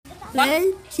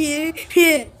One, two,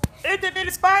 three. It's a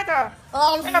little spider.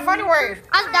 In a funny way.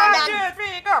 I'm One, done. two,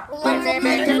 three, go. When they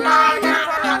make it loud,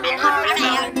 how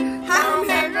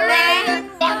many rain?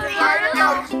 Spider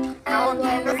goes out in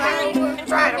the rain and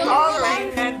try to call the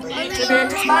rain. And it's a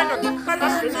little spider.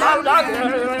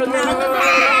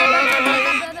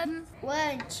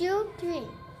 One, two, three.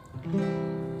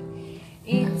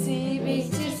 Itsy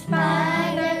bitsy